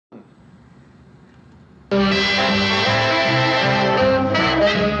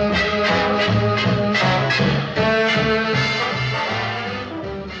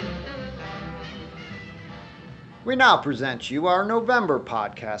We now present you our November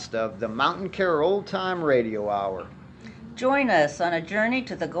podcast of the Mountain Care Old Time Radio Hour. Join us on a journey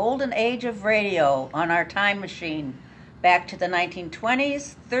to the golden age of radio on our time machine, back to the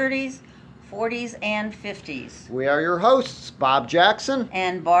 1920s, 30s, 40s, and 50s. We are your hosts, Bob Jackson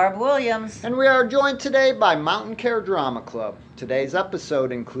and Barb Williams. And we are joined today by Mountain Care Drama Club. Today's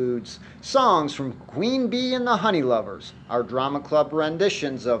episode includes songs from Queen Bee and the Honey Lovers, our drama club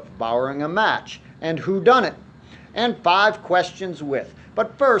renditions of Borrowing a Match and Who Done It, and 5 Questions With.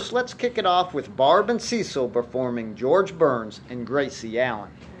 But first, let's kick it off with Barb and Cecil performing George Burns and Gracie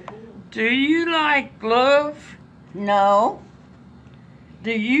Allen. Do you like love? No.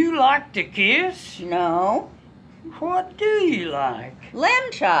 Do you like to kiss? No. What do you like?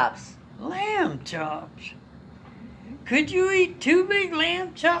 Lamb chops. Lamb chops. Could you eat 2 big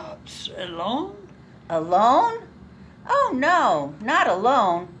lamb chops alone? Alone? Oh, no, not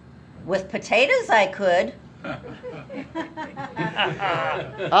alone. With potatoes I could.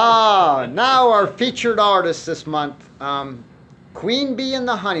 Now our featured artist this month, Queen Bee and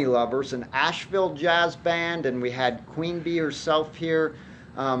the Honey Lovers, an Asheville jazz band, and we had Queen Bee herself here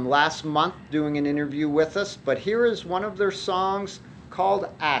last month doing an interview with us, but here is one of their songs called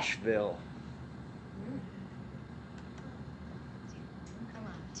Asheville. Come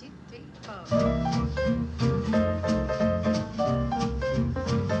on, 2, 3, 4.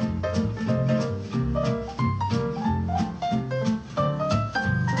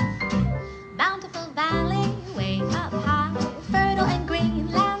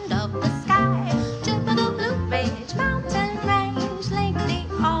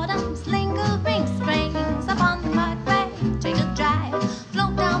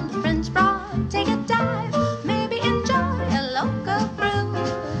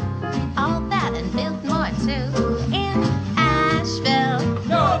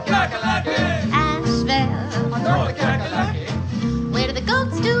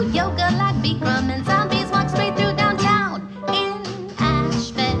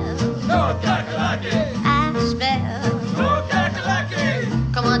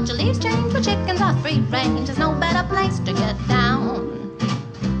 Chickens are free range, there's no better place to get down.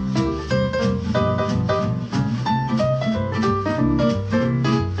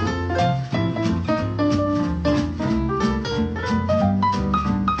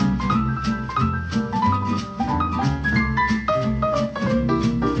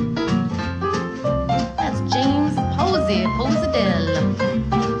 That's James Posey, Posedell.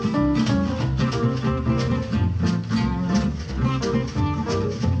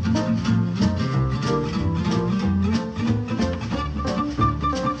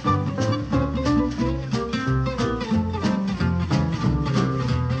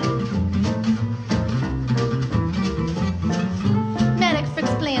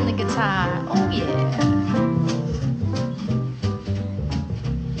 Oh yeah.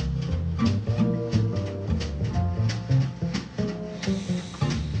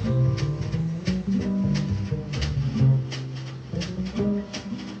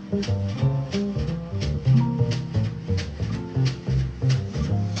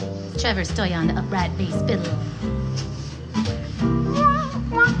 Trevor's still on the upright bass fiddle.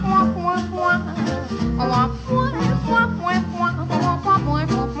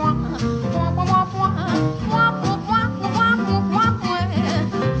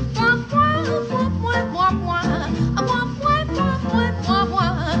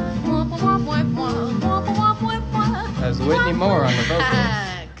 There's Whitney Moore on the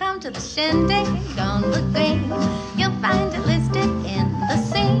vocals. Come to the shindig on the green. You'll find it listed in the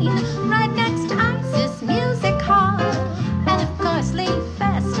scene, right next to Isis Music Hall, and of course Lee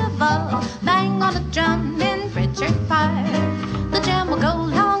Festival. Bang on the drum in Pritchard Park. The jam will go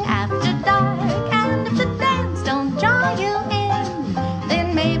long after dark, and if the dance don't draw you in,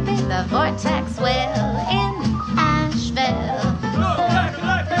 then maybe the vortex will in Asheville.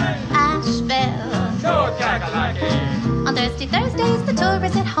 Asheville. On Thursdays, the tour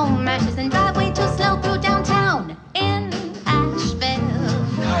is at home. Matches and drive way too slow through downtown in Asheville.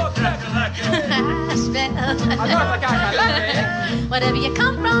 Asheville. Whatever you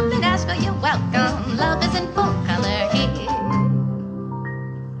come from in Asheville, you're welcome. Love is in full color here.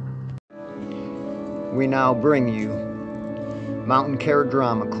 We now bring you Mountain Care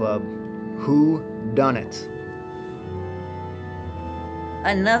Drama Club, Who Done It?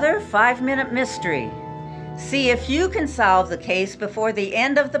 Another 5-minute mystery. See if you can solve the case before the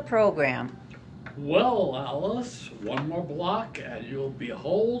end of the program. Well, Alice, one more block and you'll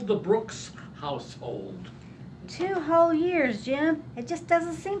behold the Brooks household. 2 whole years, Jim. It just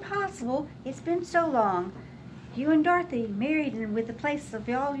doesn't seem possible. It's been so long. You and Dorothy married and with a place of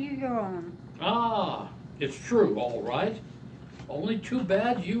all your own. Ah, It's true, all right. Only too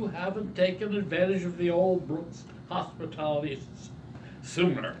bad you haven't taken advantage of the old Brooks hospitality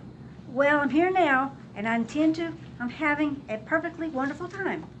sooner. Well, I'm here now, and I intend to. I'm having a perfectly wonderful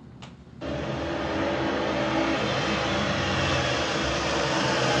time.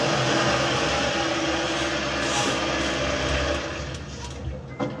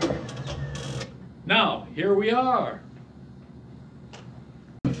 Now, here we are.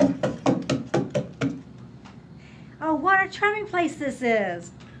 Oh, what a charming place this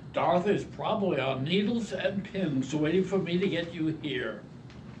is. Dorothy's probably on needles and pins waiting for me to get you here.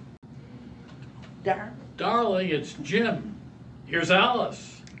 Darling, it's Jim. Here's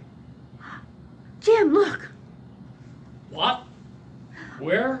Alice. Jim, look. What?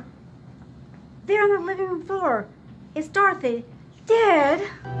 Where? There on the living room floor. It's Dorothy. Dead.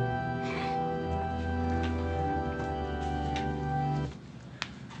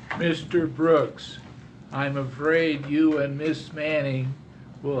 Mr. Brooks, I'm afraid you and Miss Manning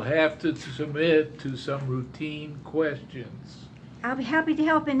will have to submit to some routine questions. I'll be happy to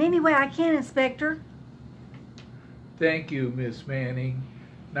help in any way I can, Inspector. Thank you, Miss Manning.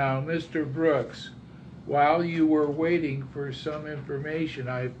 Now, Mr. Brooks, while you were waiting for some information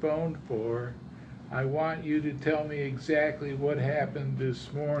I phoned for, I want you to tell me exactly what happened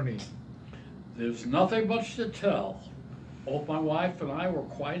this morning. There's nothing much to tell. Both my wife and I were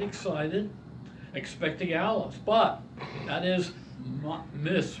quite excited, expecting Alice, but that is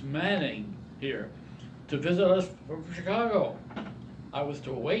Miss Manning here to visit us from Chicago. I was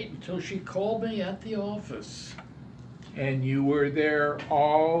to wait until she called me at the office. And you were there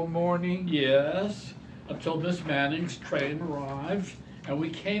all morning? Yes, until Miss Manning's train arrived and we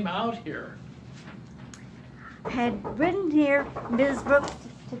came out here. I had written here, Ms. Brooks,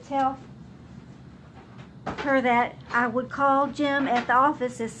 to tell her that I would call Jim at the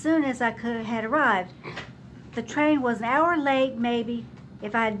office as soon as I could had arrived. The train was an hour late, maybe.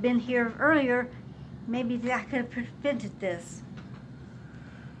 If I had been here earlier, maybe I could have prevented this.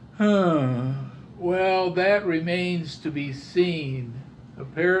 Well, that remains to be seen.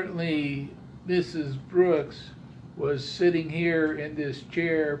 Apparently, Mrs. Brooks was sitting here in this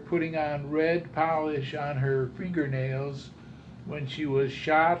chair putting on red polish on her fingernails when she was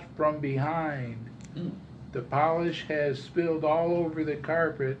shot from behind. The polish has spilled all over the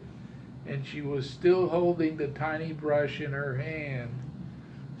carpet, and she was still holding the tiny brush in her hand.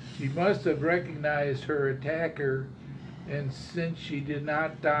 She must have recognized her attacker, and since she did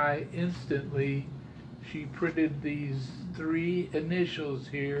not die instantly, she printed these 3 initials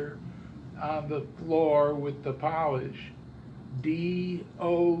here on the floor with the polish.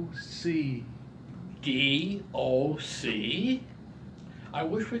 D-O-C. D-O-C? I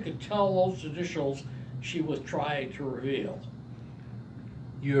wish we could tell those initials she was trying to reveal.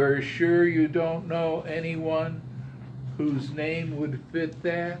 You're sure you don't know anyone whose name would fit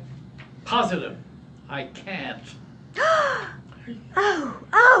that? Positive. I can't.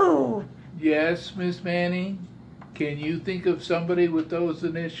 Oh! Yes, Miss Manning? Can you think of somebody with those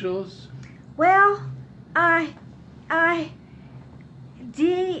initials? Well,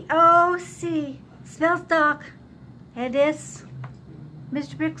 D-O-C spells Doc, and it's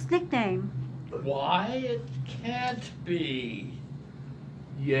Mr. Brooks' nickname. Why, it can't be.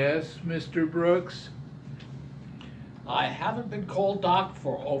 Yes, Mr. Brooks? I haven't been called Doc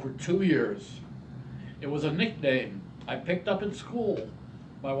for over 2 years. It was a nickname I picked up in school.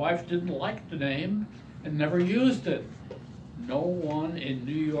 My wife didn't like the name and never used it. No one in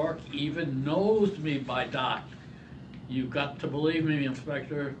New York even knows me by Doc. You've got to believe me,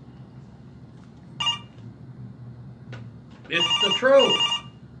 Inspector. It's the truth.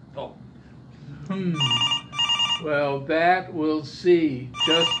 Oh. Well, that we'll see.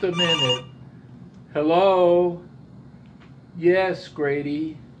 Just a minute. Hello? Yes,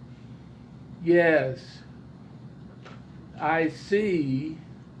 Grady. Yes. I see.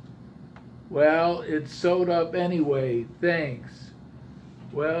 Well, it's sewed up anyway. Thanks.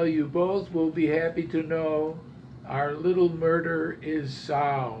 Well, you both will be happy to know our little murder is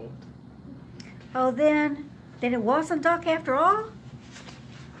solved. Oh, then it wasn't Doc after all?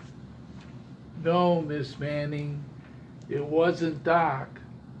 No, Miss Manning, it wasn't Doc.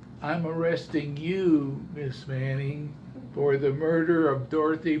 I'm arresting you, Miss Manning, for the murder of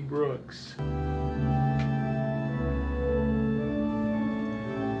Dorothy Brooks.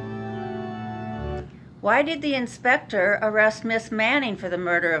 Why did the inspector arrest Miss Manning for the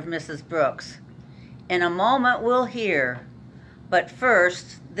murder of Mrs. Brooks? In a moment we'll hear. But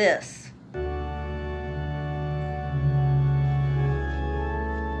first, this.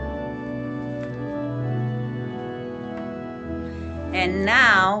 And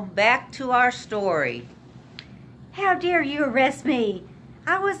now, back to our story. How dare you arrest me?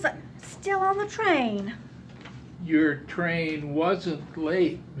 I was still on the train. Your train wasn't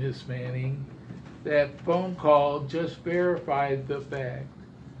late, Miss Manning. That phone call just verified the fact.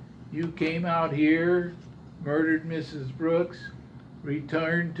 You came out here, murdered Mrs. Brooks,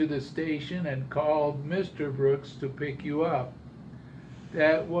 returned to the station, and called Mr. Brooks to pick you up.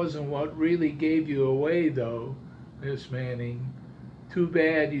 That wasn't what really gave you away, though, Miss Manning. Too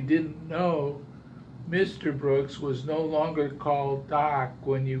bad you didn't know Mr. Brooks was no longer called Doc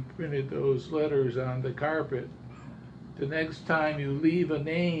when you printed those letters on the carpet. The next time you leave a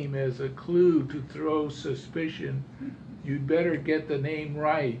name as a clue to throw suspicion, you'd better get the name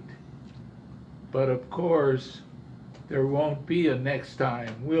right. But of course, there won't be a next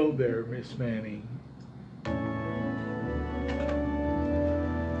time, will there, Miss Manning?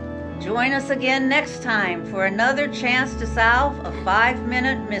 Join us again next time for another chance to solve a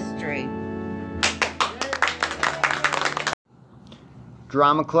 5-minute mystery.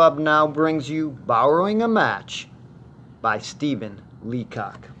 Drama Club now brings you Borrowing a Match by Stephen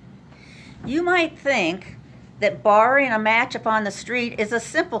Leacock. You might think that borrowing a match upon the street is a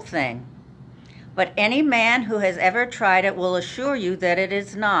simple thing, but any man who has ever tried it will assure you that it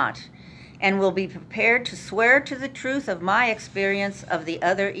is not, and will be prepared to swear to the truth of my experience of the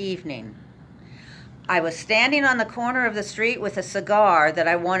other evening. I was standing on the corner of the street with a cigar that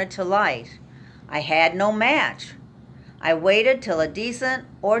I wanted to light. I had no match. I waited till a decent,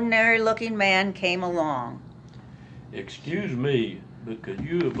 ordinary-looking man came along. Excuse me, but could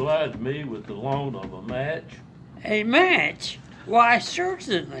you oblige me with the loan of a match? A match? Why,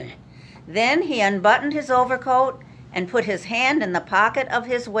 certainly. Then he unbuttoned his overcoat and put his hand in the pocket of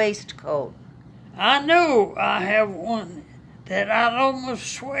his waistcoat. I know I have one that I'd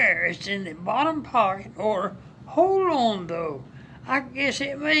almost swear it's in the bottom pocket, or hold on though. I guess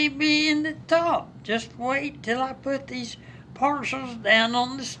it may be in the top. Just wait till I put these parcels down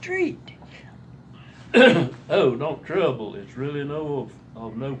on the street. Oh, don't trouble. It's really of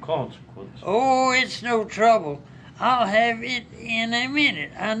no consequence. Oh, it's no trouble. I'll have it in a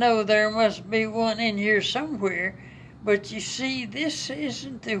minute. I know there must be one in here somewhere, but you see, this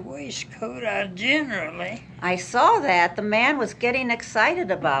isn't the waistcoat I generally... I saw that. The man was getting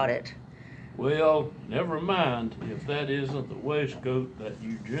excited about it. Well, never mind. If that isn't the waistcoat that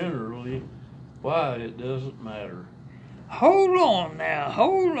you generally, why, it doesn't matter. Hold on now,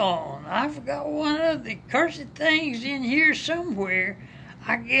 hold on. I've got one of the cursed things in here somewhere.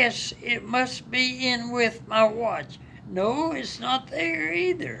 I guess it must be in with my watch. No, it's not there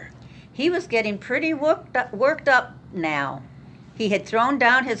either. He was getting pretty worked up now. He had thrown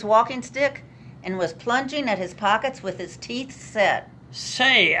down his walking stick and was plunging at his pockets with his teeth set.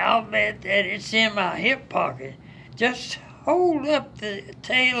 Say, I'll bet that it's in my hip pocket. Just hold up the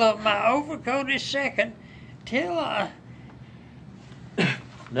tail of my overcoat a second till I...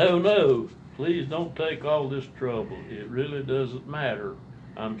 No, please don't take all this trouble. It really doesn't matter.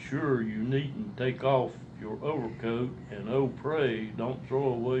 I'm sure you needn't take off your overcoat, and oh, pray, don't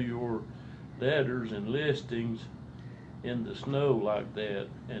throw away your letters and listings in the snow like that,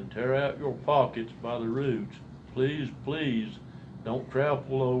 and tear out your pockets by the roots. Please, don't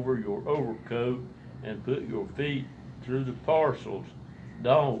trample over your overcoat and put your feet through the parcels.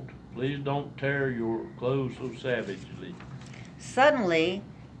 Please don't tear your clothes so savagely. Suddenly,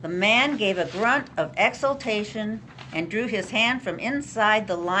 the man gave a grunt of exultation and drew his hand from inside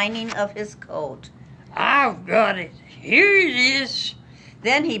the lining of his coat. I've got it. Here it is.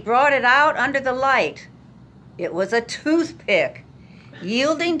 Then he brought it out under the light. It was a toothpick.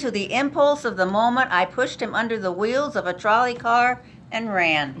 Yielding to the impulse of the moment, I pushed him under the wheels of a trolley car and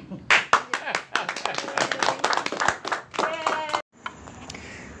ran.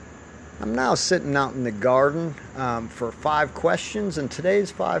 I'm now sitting out in the garden for 5 questions, and today's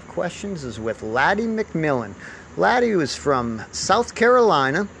 5 questions is with Laddie McMillan. Laddie was from South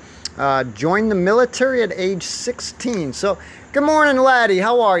Carolina, joined the military at age 16. So, good morning, Laddie.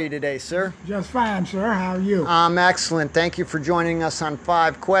 How are you today, sir? Just fine, sir. How are you? I'm excellent. Thank you for joining us on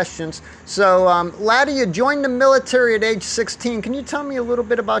 5 questions. So, Laddie, you joined the military at age 16. Can you tell me a little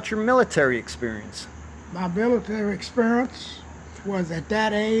bit about your military experience? My military experience was at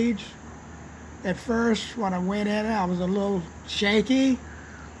that age. At first, when I went in, I was a little shaky,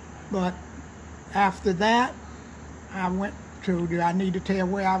 but after that, I went to, do I need to tell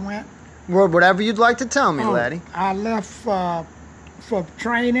where I went? Well, whatever you'd like to tell me, Laddie. I left for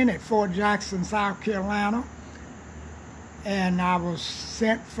training at Fort Jackson, South Carolina, and I was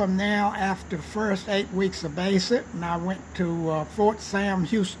sent from there after the first 8 weeks of basic, and I went to Fort Sam,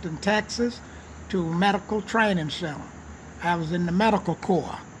 Houston, Texas, to Medical Training Center. I was in the Medical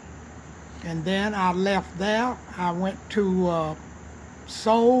Corps. And then I left there. I went to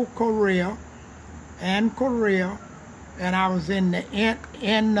Seoul, Korea, and I was in the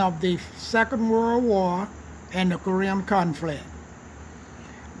end of the Second World War and the Korean conflict.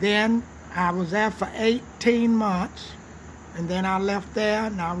 Then I was there for 18 months, and then I left there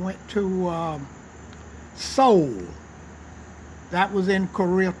and I went to Seoul. That was in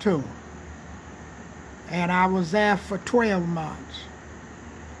Korea too. And I was there for 12 months.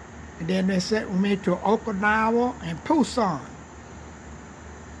 And then they sent me to Okinawa and Busan.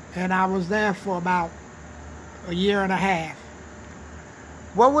 And I was there for about a year and a half.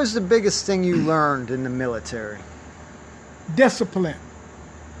 What was the biggest thing you learned in the military? Discipline.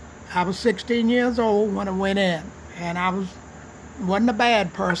 I was 16 years old when I went in, and I wasn't a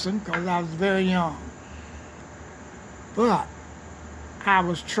bad person because I was very young. But I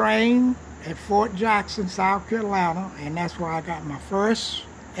was trained at Fort Jackson, South Carolina, and that's where I got my first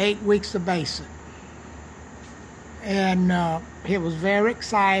 8 weeks of basic. And it was very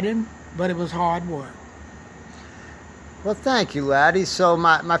exciting, but it was hard work. Well, thank you, Laddie. So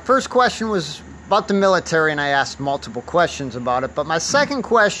my first question was about the military, and I asked multiple questions about it. But my second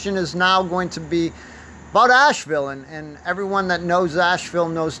question is now going to be about Asheville. And everyone that knows Asheville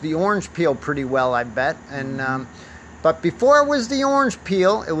knows the orange peel pretty well, I bet. And but before it was the orange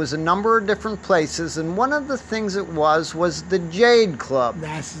peel, it was a number of different places. And one of the things it was the Jade Club.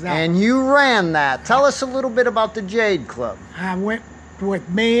 That's that. And you ran that. Tell us a little bit about the Jade Club. I went with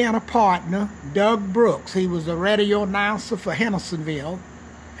me and a partner, Doug Brooks. He was a radio announcer for Hendersonville,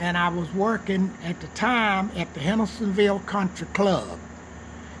 and I was working at the time at the Hendersonville Country Club.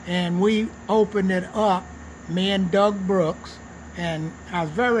 And we opened it up, me and Doug Brooks, and I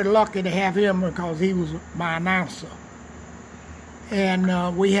was very lucky to have him because he was my announcer.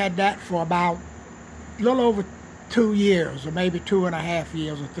 And we had that for about a little over 2 years, or maybe 2.5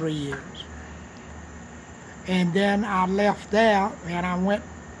 years or 3 years. And then I left there and I went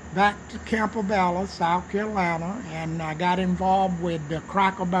back to Campobello, South Carolina, and I got involved with the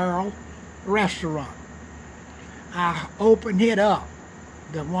Cracker Barrel restaurant. I opened it up,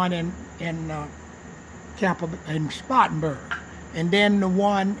 the one in Spartanburg, and then the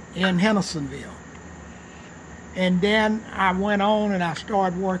one in Hendersonville. And then I went on and I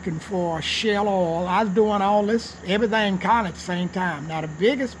started working for Shell Oil. I was doing all this, everything kind of at the same time. Now the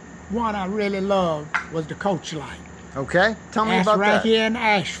biggest one I really loved was the Coach Light. Okay, tell me about right that. Here in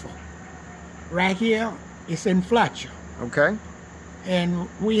Asheville. Right here, it's in Fletcher. Okay. And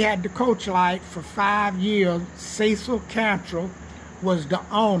we had the Coach Light for 5 years. Cecil Cantrell was the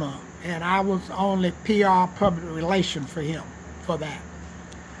owner, and I was only PR public relation for him for that.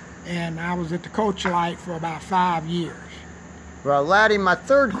 And I was at the Coach Light for about 5 years. Well, Laddie, my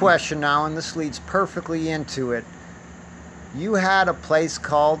third question now, and this leads perfectly into it. You had a place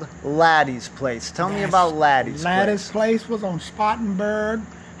called Laddie's Place. Tell me about Laddie's Place. Laddie's Place was on Spartanburg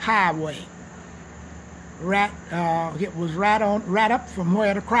Highway. It was right up from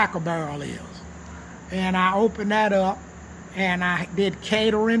where the Cracker Barrel is. And I opened that up, and I did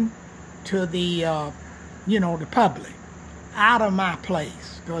catering to the, the public out of my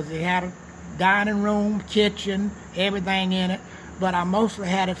place, because it had a dining room, kitchen, everything in it. But I mostly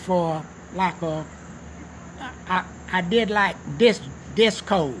had it for like I did like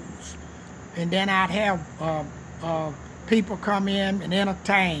discos, and then I'd have people come in and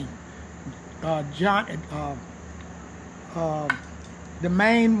entertain. The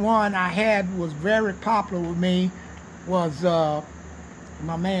main one I had was very popular with me was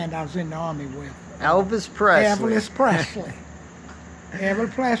my man that I was in the army with. Elvis Presley. Elvis Presley.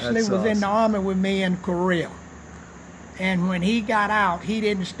 Elvis Presley was awesome. in the army with me in Korea. And when he got out, he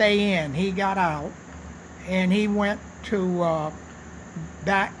didn't stay in. He got out, and he went to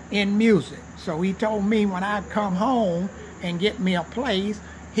back in music. So he told me when I'd come home and get me a place,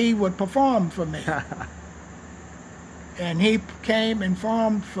 he would perform for me. And he came and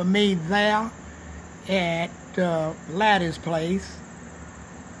performed for me there at Laddie's Place.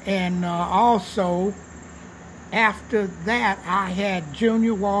 And also, after that, I had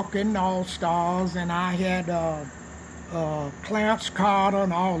Junior Walken, All Stars, and I had Clarence Carter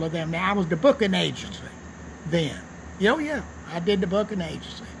and all of them. Now, I was the booking agency then. Yeah, I did the booking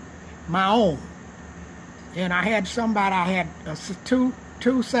agency, my own. And I had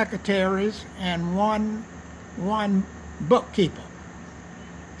two secretaries and one bookkeeper.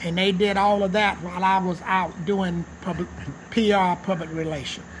 And they did all of that while I was out doing PR, public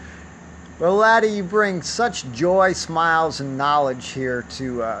relations. Well, Laddie, you bring such joy, smiles, and knowledge here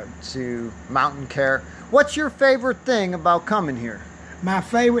to Mountain Care. What's your favorite thing about coming here? My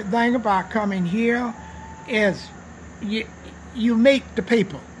favorite thing about coming here is you meet the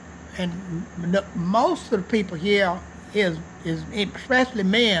people. most of the people here is especially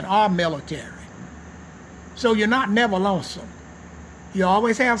men are military. So you're not never lonesome. You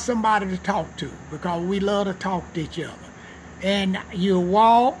always have somebody to talk to because we love to talk to each other. And you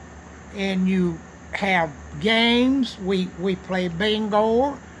walk and you have games. We play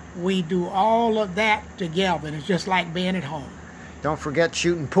bingo. We do all of that together. And it's just like being at home. Don't forget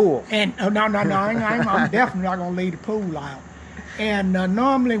shooting pool. And I'm definitely not going to leave the pool out. And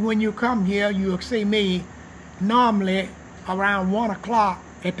normally when you come here, you'll see me normally around 1 o'clock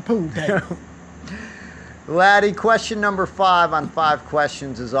at the pool table. Laddie, question number 5 on 5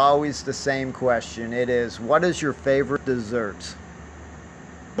 questions is always the same question. It is, what is your favorite desserts?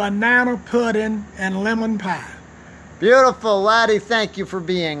 Banana pudding and lemon pie. Beautiful, Laddie. Thank you for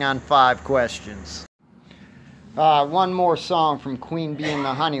being on 5 questions. One more song from Queen Bee and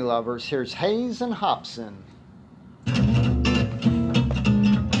the Honey Lovers. Here's Hayes and Hobson.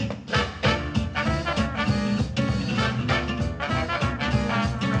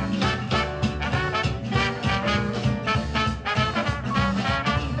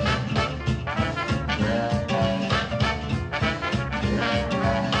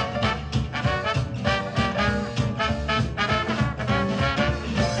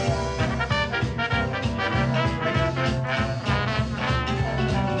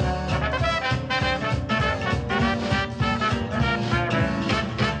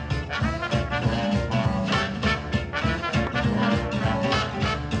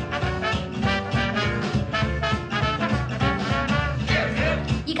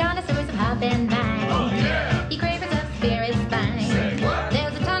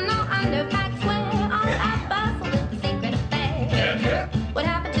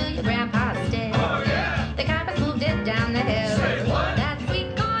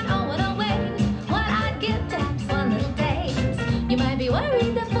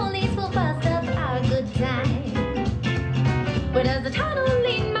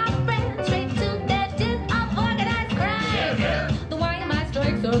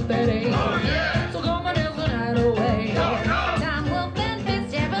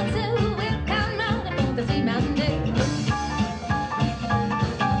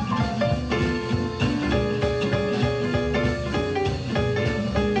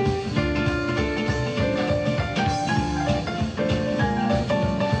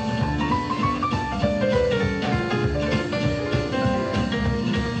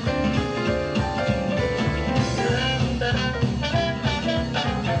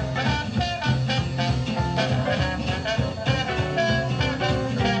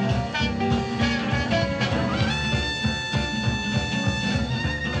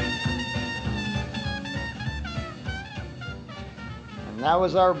 That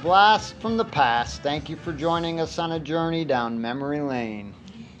was our blast from the past. Thank you for joining us on a journey down memory lane.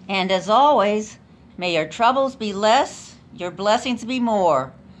 And as always, may your troubles be less, your blessings be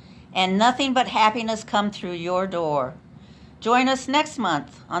more, and nothing but happiness come through your door. Join us next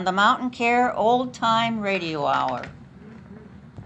month on the Mountain Care Old Time Radio Hour.